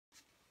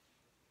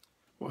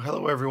Well,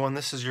 hello everyone.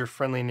 This is your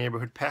friendly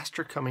neighborhood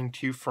pastor coming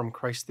to you from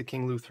Christ the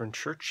King Lutheran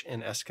Church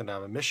in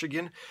Escanaba,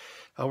 Michigan.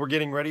 We're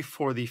getting ready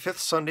for the fifth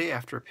Sunday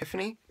after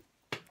Epiphany,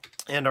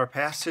 and our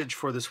passage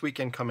for this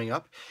weekend coming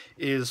up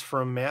is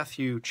from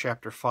Matthew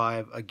chapter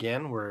 5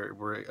 again.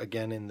 We're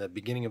again in the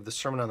beginning of the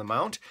Sermon on the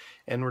Mount,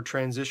 and we're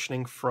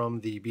transitioning from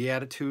the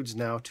Beatitudes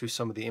now to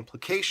some of the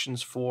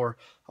implications for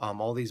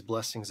all these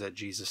blessings that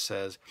Jesus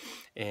says,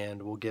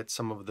 and we'll get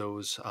some of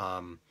those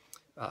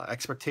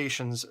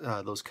expectations,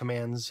 those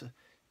commands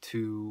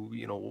to,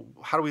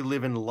 how do we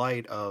live in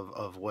light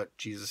of what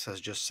Jesus has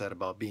just said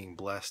about being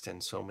blessed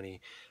in so many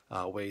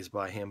ways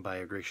by Him, by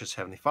a gracious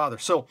Heavenly Father.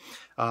 So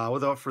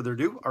without further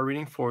ado, our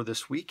reading for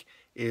this week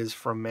is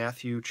from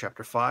Matthew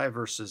chapter 5,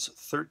 verses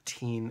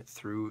 13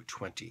 through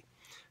 20.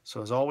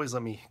 So as always,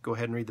 let me go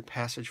ahead and read the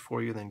passage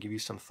for you and then give you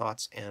some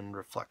thoughts and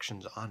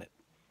reflections on it.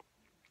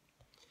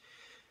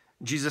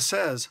 Jesus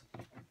says,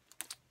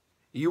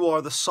 "You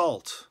are the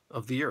salt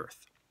of the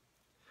earth.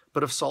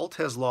 But if salt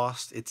has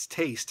lost its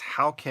taste,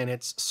 how can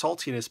its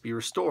saltiness be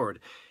restored?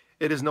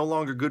 It is no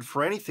longer good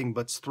for anything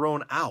but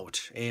thrown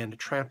out and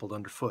trampled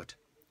underfoot.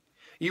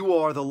 You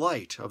are the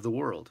light of the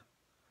world.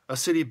 A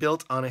city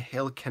built on a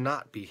hill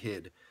cannot be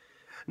hid.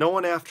 No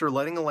one, after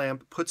lighting a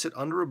lamp, puts it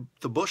under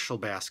the bushel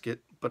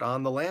basket, but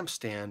on the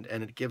lampstand,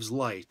 and it gives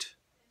light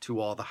to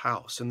all the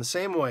house. In the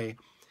same way,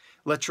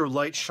 let your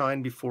light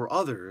shine before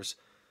others,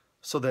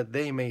 so that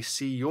they may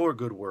see your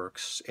good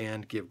works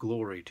and give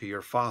glory to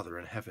your Father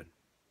in heaven.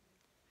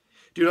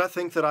 Do not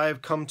think that I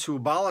have come to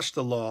abolish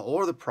the law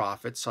or the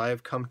prophets. I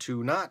have come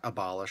to not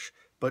abolish,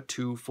 but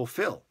to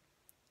fulfill.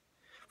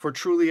 For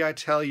truly I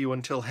tell you,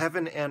 until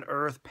heaven and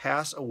earth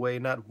pass away,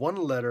 not one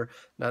letter,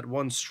 not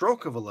one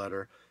stroke of a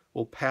letter,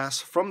 will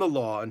pass from the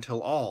law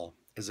until all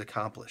is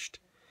accomplished.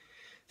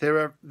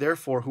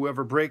 Therefore,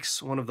 whoever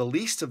breaks one of the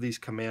least of these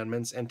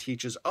commandments and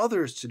teaches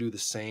others to do the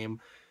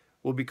same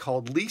will be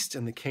called least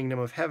in the kingdom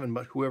of heaven,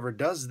 but whoever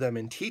does them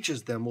and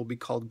teaches them will be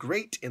called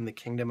great in the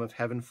kingdom of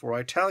heaven. For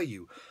I tell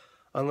you,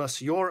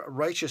 unless your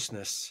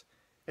righteousness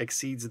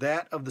exceeds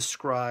that of the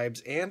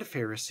scribes and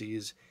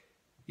Pharisees,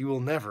 you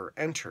will never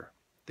enter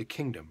the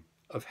kingdom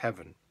of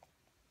heaven."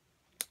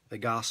 The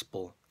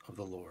Gospel of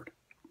the Lord.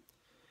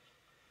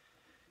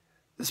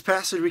 This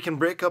passage we can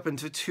break up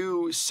into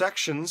two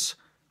sections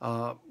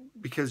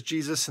because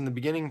Jesus, in the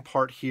beginning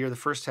part here, the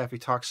first half, he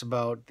talks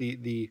about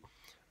the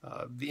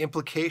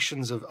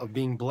implications of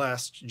being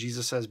blessed.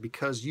 Jesus says,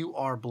 because you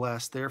are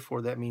blessed,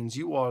 therefore that means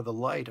you are the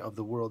light of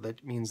the world.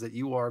 That means that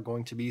you are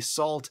going to be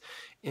salt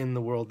in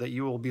the world, that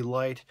you will be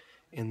light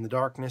in the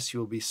darkness, you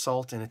will be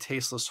salt in a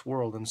tasteless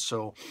world. And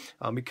so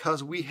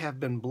because we have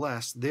been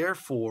blessed,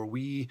 therefore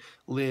we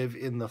live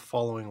in the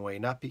following way,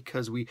 not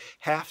because we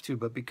have to,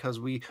 but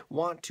because we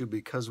want to,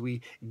 because we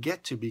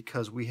get to,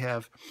 because we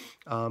have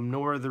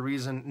no other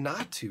reason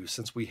not to.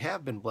 Since we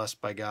have been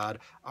blessed by God,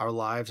 our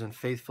lives in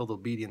faithful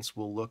obedience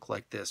will look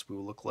like this. We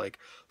will look like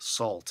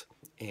salt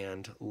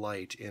and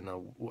light in a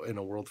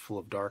world full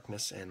of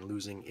darkness and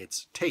losing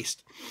its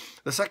taste.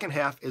 The second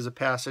half is a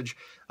passage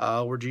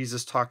where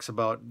Jesus talks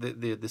about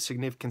the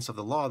significance of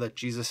the law, that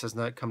Jesus has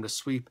not come to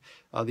sweep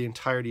the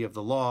entirety of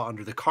the law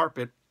under the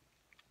carpet.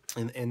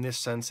 In this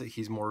sense, that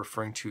he's more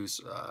referring to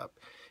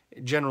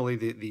generally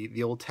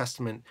the Old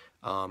Testament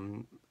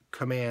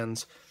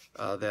commands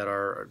that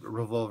are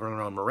revolving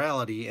around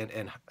morality.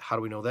 And how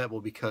do we know that?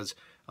 Well, because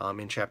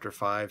in chapter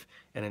 5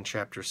 and in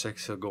chapter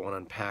 6, he'll go and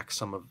unpack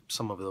some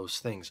of those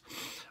things.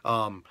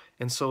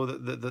 And so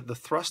the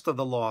thrust of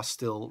the law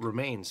still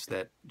remains,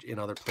 that in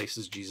other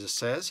places Jesus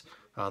says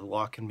the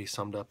law can be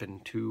summed up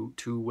in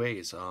two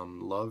ways.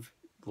 Love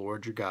the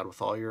Lord your God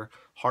with all your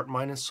heart,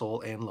 mind, and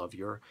soul, and love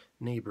your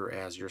neighbor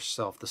as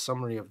yourself. The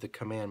summary of the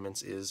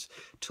commandments is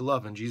to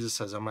love. And Jesus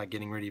says, I'm not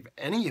getting rid of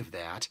any of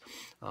that.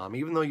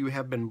 Even though you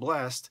have been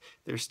blessed,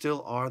 there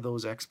still are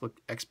those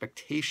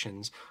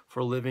expectations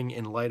for living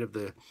in light of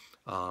the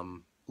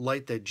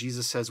light that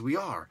Jesus says we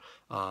are,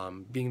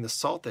 being the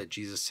salt that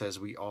Jesus says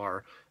we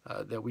are,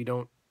 that we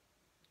don't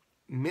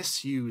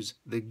misuse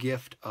the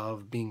gift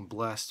of being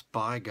blessed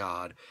by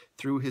God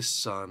through His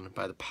Son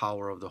by the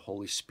power of the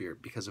Holy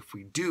Spirit. Because if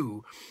we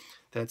do,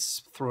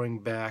 that's throwing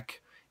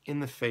back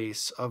in the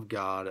face of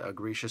God a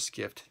gracious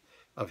gift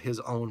of His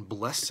own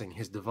blessing,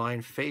 His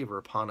divine favor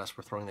upon us.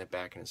 We're throwing that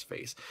back in His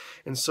face.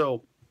 And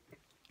so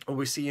what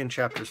we see in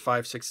chapters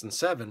 5, 6, and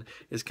 7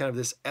 is kind of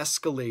this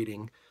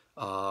escalating,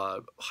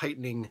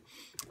 heightening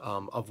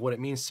of what it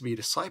means to be a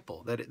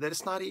disciple, that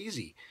it's not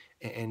easy.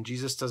 And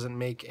Jesus doesn't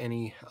make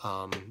any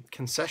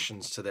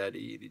concessions to that.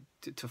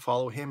 To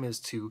follow Him is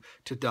to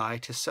die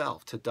to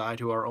self, to die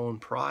to our own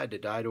pride, to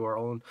die to our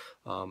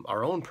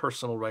own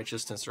personal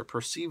righteousness or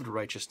perceived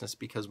righteousness,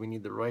 because we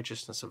need the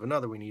righteousness of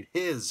another. We need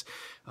His.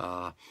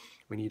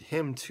 We need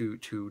Him to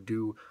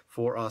do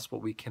for us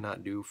what we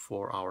cannot do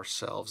for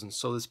ourselves. And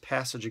so this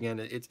passage, again,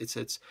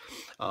 it's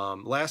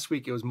last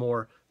week it was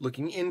more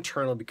looking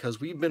internal, because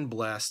we've been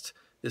blessed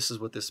this is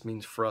what this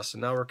means for us.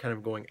 And now we're kind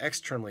of going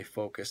externally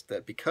focused,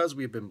 that because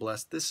we've been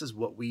blessed, this is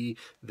what we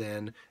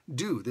then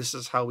do. This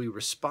is how we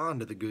respond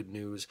to the good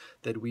news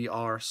that we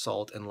are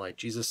salt and light.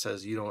 Jesus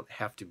says you don't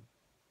have to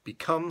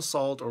become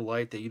salt or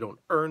light, that you don't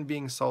earn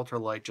being salt or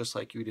light, just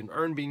like you didn't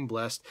earn being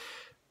blessed,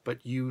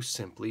 but you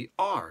simply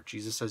are.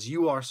 Jesus says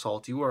you are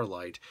salt, you are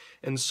light,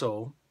 and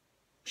so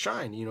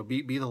shine,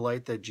 be the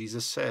light that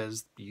Jesus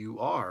says you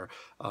are,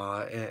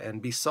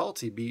 and be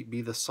salty,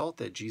 be the salt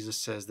that Jesus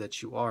says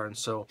that you are. And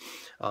so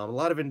a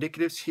lot of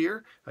indicatives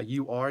here,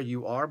 you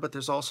are, but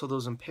there's also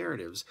those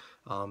imperatives,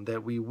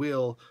 that we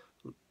will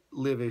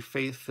live a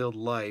faith-filled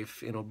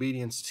life in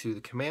obedience to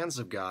the commands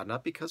of God,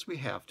 not because we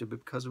have to,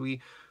 but because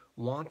we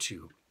want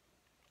to.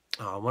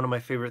 One of my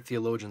favorite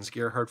theologians,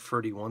 Gerhard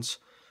Forde, once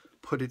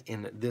put it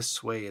in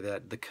this way,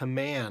 that the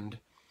commands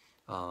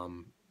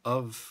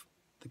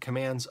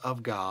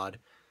of God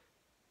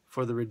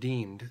for the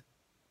redeemed,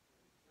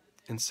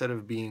 instead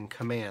of being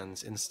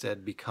commands,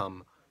 instead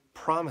become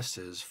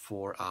promises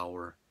for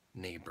our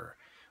neighbor.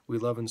 We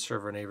love and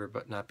serve our neighbor,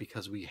 but not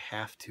because we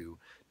have to,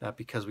 not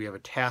because we have a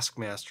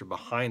taskmaster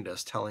behind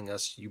us telling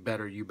us you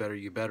better,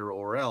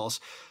 or else,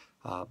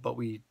 but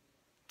we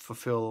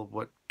fulfill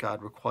what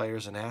God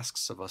requires and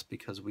asks of us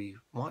because we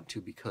want to,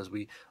 because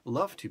we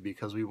love to,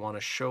 because we want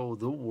to show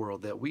the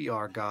world that we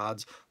are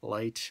God's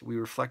light, we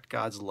reflect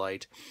God's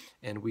light,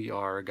 and we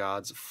are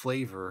God's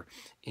flavor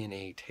in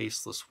a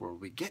tasteless world.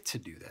 We get to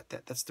do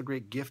that. That's the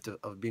great gift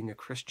of being a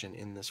Christian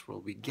in this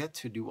world. We get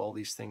to do all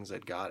these things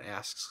that God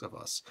asks of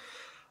us.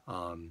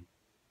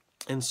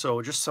 And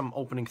so just some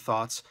opening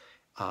thoughts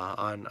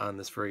on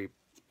this very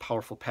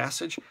powerful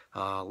passage.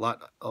 A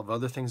lot of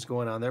other things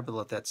going on there, but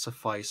let that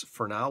suffice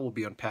for now. We'll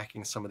be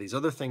unpacking some of these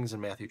other things in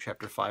Matthew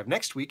chapter 5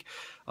 next week.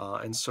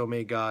 And so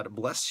may God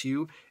bless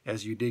you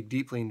as you dig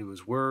deeply into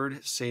his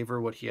word, savor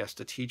what he has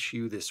to teach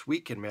you this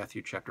week in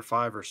Matthew chapter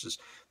 5, verses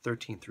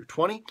 13 through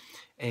 20.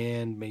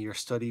 And may your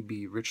study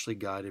be richly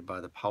guided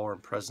by the power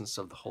and presence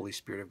of the Holy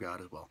Spirit of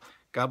God as well.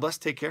 God bless.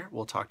 Take care.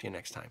 We'll talk to you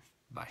next time.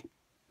 Bye.